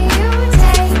way you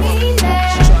take me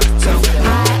there,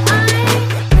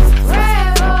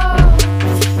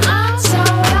 I'm so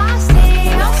lost in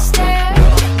your stare.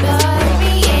 Look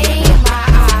me in my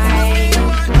eyes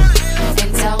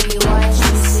and tell me what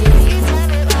you see.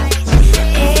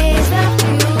 Is the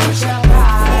future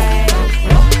bright?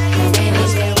 And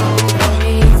is there room for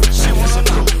me?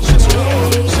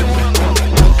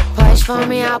 Push for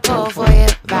me, I'll pull for you.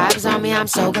 Vibes on me, I'm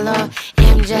so galore.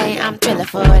 MJ, I'm thriller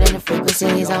for it, and the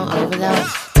frequencies on overload.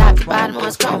 Top to bottom,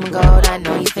 what's chrome and gold. I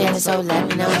know you feel it, so let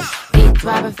me know. Beat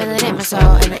throbbing, feel it in my soul,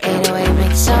 and the 808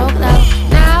 makes it so glow.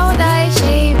 Now the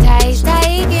sheep taste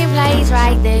taking place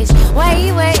right this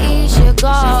way where it should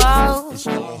go.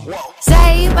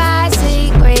 Saved by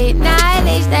secret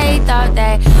knowledge, they thought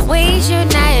that we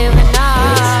should never know.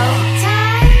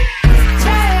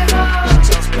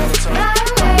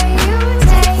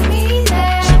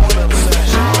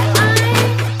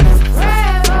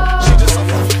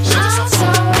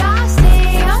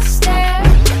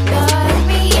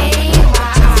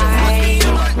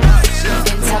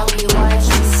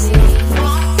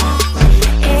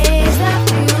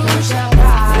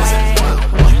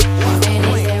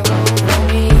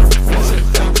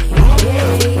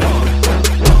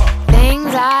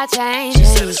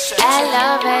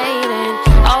 Elevating,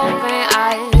 open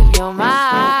up your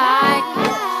mind.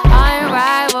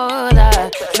 Unravel the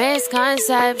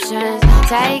misconceptions,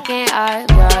 taking up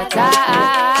your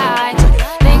time.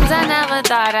 Things I never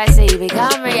thought I'd see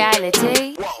become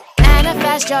reality.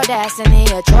 Manifest your destiny,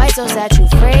 a choice will set you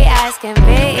free as can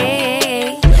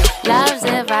be. Love's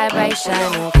a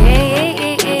vibrational key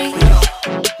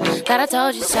that I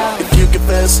told you so. If you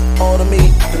confess all to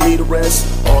me, then leave the rest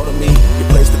all to me. You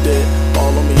place the debt all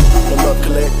on me. The love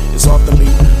collect is off to me.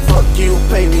 Fuck you,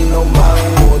 pay me no mind.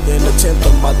 More than a tenth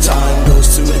of my time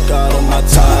goes to the God of my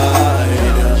time.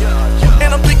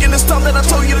 And I'm thinking it's time that I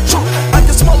told you the truth. I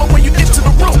can swallow when you get to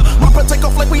the room. My breath take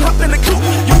off like we hop in the coop.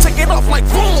 You take it off like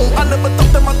boom. I never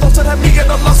thought that my thoughts would have me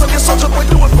get a loss on your soul. Just boy,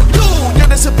 do it for you.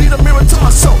 Yeah, this will be the mirror to my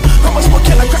soul. How much more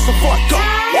can I crack before I go?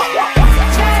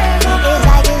 It's like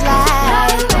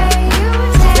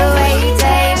the way you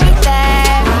take me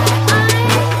there.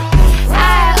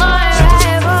 I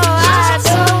unravel, I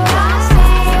do.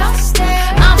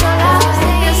 I'm so lost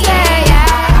in your stare.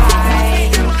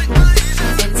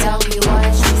 And tell me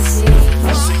what you see.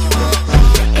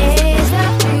 Is the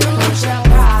future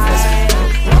bright?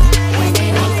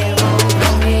 And is there room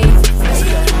for me?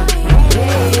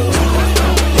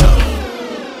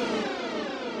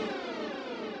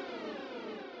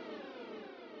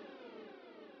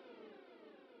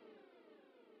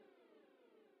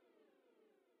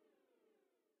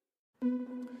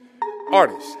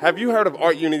 Artists, have you heard of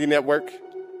Art Unity Network?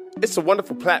 It's a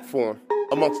wonderful platform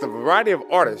amongst a variety of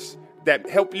artists that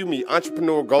help you meet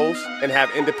entrepreneurial goals and have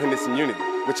independence and unity,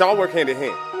 which all work hand in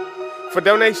hand. For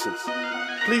donations,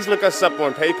 please look us up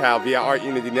on PayPal via Art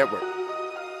Unity Network.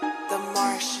 The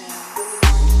Martian.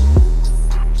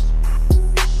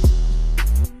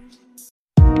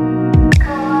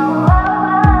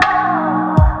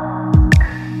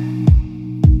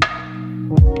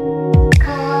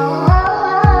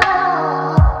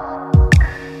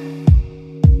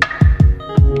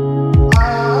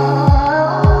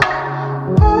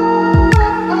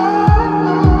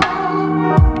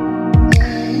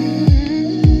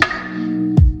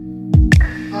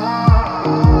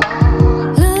 Oh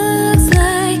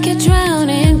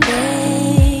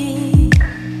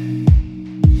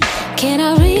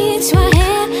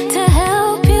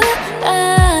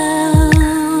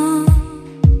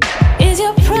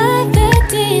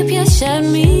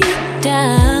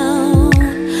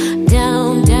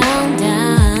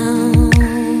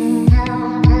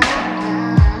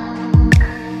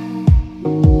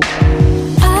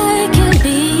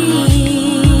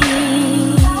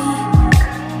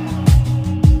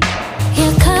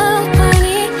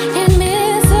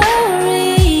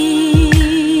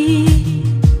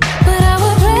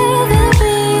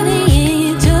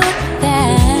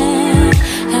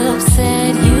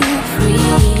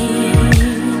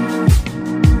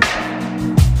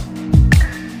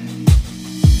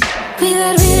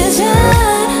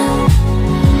vision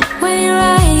when your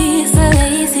eyes are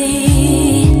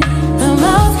lazy. The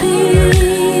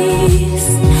mouthpiece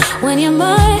when your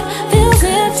mind feels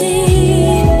empty.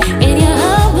 In your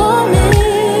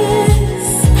humbleness,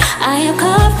 I am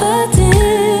confident.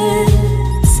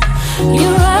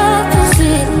 Your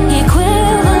opposite,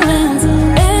 equivalent,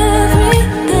 everything.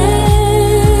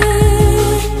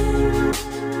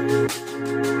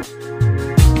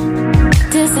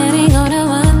 Descending on a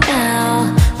 1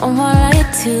 now, or more like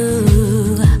 2.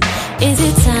 Is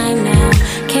it time now?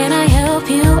 Can I help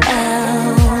you out?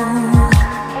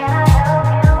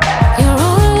 Your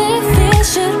only fear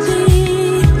should be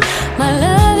my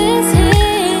love is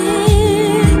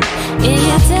here. In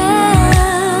your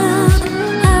down,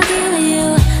 I'll give you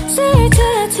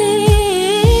certainty.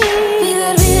 Be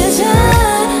that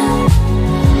vision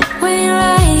when your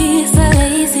eyes are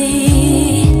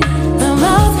lazy. The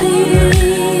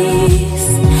mouthpiece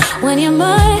when your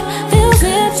mind feels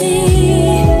empty.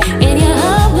 In your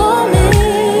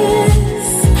humbleness,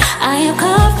 I am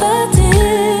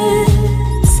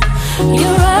confident.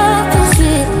 Your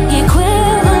opposite,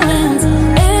 equivalent,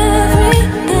 everything.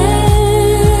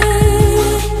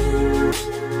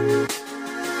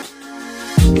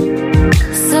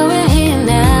 So we're here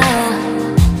now,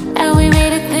 and we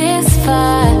made it this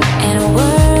far. In a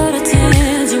world of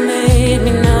tears, you made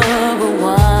me number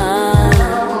 1.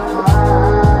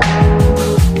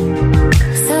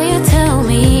 So you tell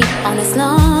me on this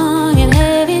long and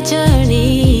heavy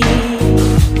journey,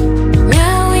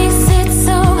 now we sit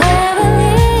so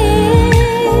heavily.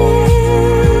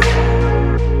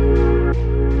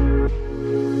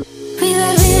 Be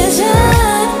that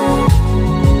vision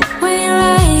when your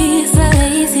eyes are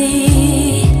lazy.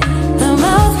 The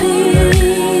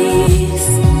mouthpiece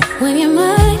when your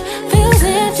mind feels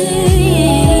empty.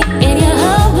 In your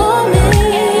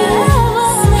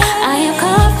humbleness, I am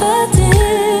confident.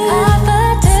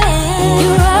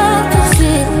 Your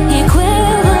opposite,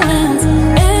 equivalent,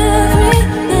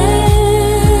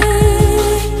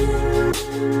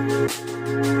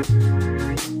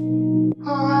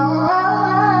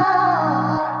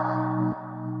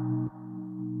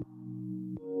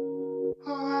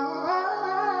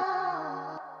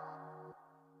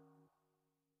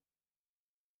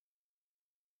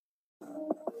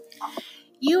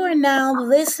 You are now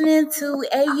listening to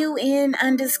AUN_radio.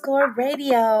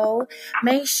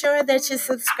 Make sure that you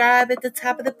subscribe at the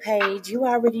top of the page. You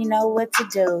already know what to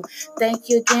do. Thank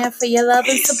you again for your love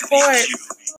and support.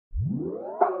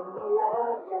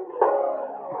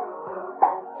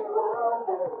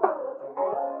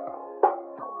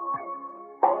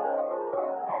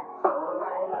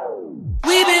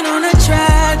 We've been on a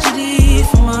tragedy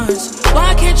for months.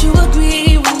 Why can't you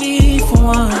agree with me for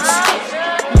once?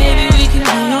 Maybe we can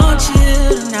be on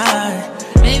chill tonight.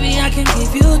 Maybe I can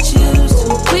give you chills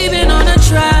too. We've been on a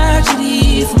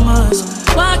tragedy for months.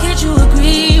 Why can't you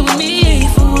agree with me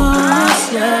for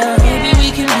once? Yeah, maybe we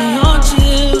can be on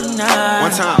chill tonight.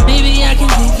 One time. Maybe I can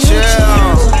give you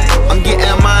chills. I'm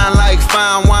getting mine like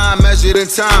fine wine measured in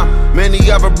time. Many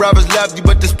other brothers love you,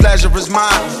 but this pleasure is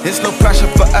mine. It's no pressure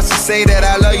for us to say that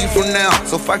I love you from now.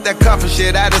 So fuck that coffee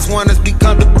shit, I just want us to be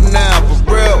comfortable now.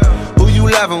 For real, who you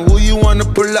loving, who you wanna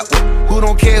pull up with? Who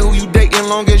don't care who you dating,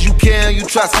 long as you care and you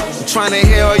trust me. I'm trying to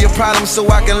hear all your problems so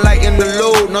I can lighten the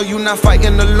load. No, you not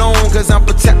fighting alone, cause I'm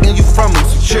protecting you from them.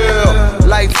 So chill,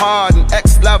 life hard and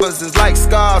ex-lovers is like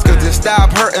scars. Cause they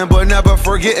stop hurting but never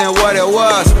forgetting what it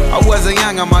was. I wasn't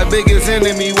young and my biggest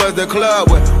enemy was the club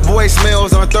with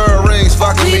voicemails on third rings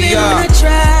fucking me up. So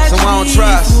I don't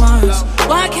trust.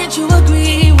 Why can't you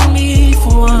agree with me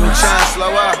for once? I'm trying to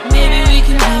slow up. Maybe we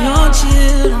can be on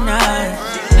chill tonight.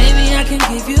 Maybe I can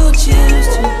give you chills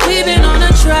too. We've been on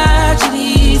a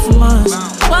tragedy for months.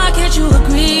 Why can't you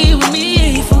agree with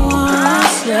me for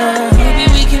once? Yeah, maybe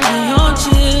we can be on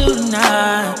chill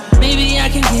tonight. Maybe I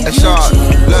can give you chills.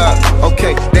 Look,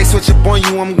 okay, they switch up on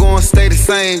you, I'm gonna stay the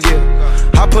same,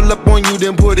 yeah. I pull up on you,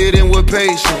 then put it in with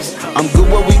patience. I'm good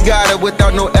where we got it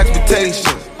without no expectations.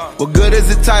 What good is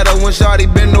the title when shawty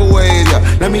been away, yeah?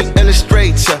 Let me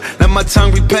illustrate ya, let my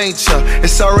tongue repaint ya.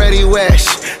 It's already wet.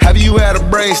 Have you had a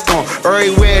brainstorm?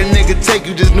 Everywhere a nigga take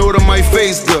you, just know that my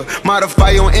face good.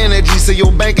 Modify your energy so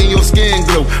your bank and your skin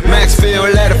glow. Max feel,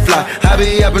 let it fly. I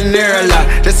be up in there a lot,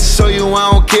 just to show you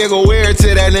I don't care. Go wear it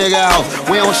to that nigga house.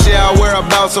 We don't share our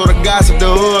whereabouts or the gossip, the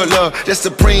hood love. Just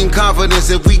supreme confidence.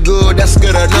 If we good, that's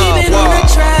good enough. We've been on a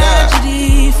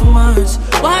tragedy for months.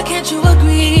 Why can't you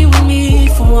agree with me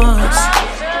for once?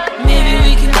 Maybe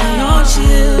we can be on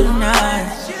chill tonight.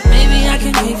 Maybe I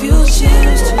can give you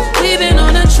chills too. We've been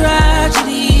on a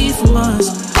tragedy for months.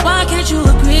 Why can't you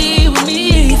agree with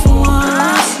me for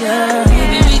once? Yeah,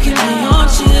 maybe we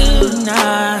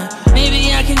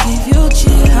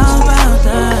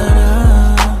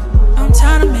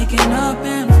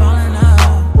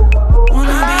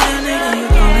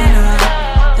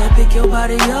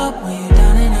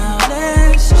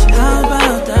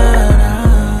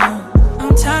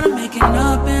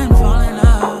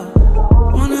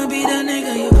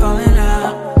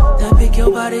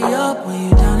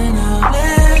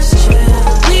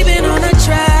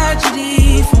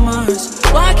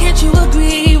can't you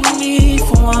agree with me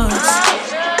for once?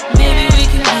 Maybe we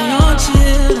can be on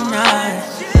chill tonight.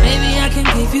 Maybe I can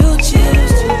give you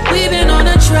chills. We've been on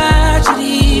a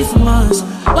tragedy for months.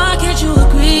 Why can't you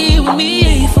agree with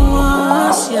me for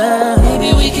once? Yeah,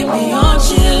 maybe we can be on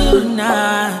chill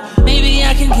tonight. Maybe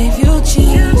I can give you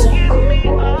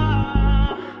chills.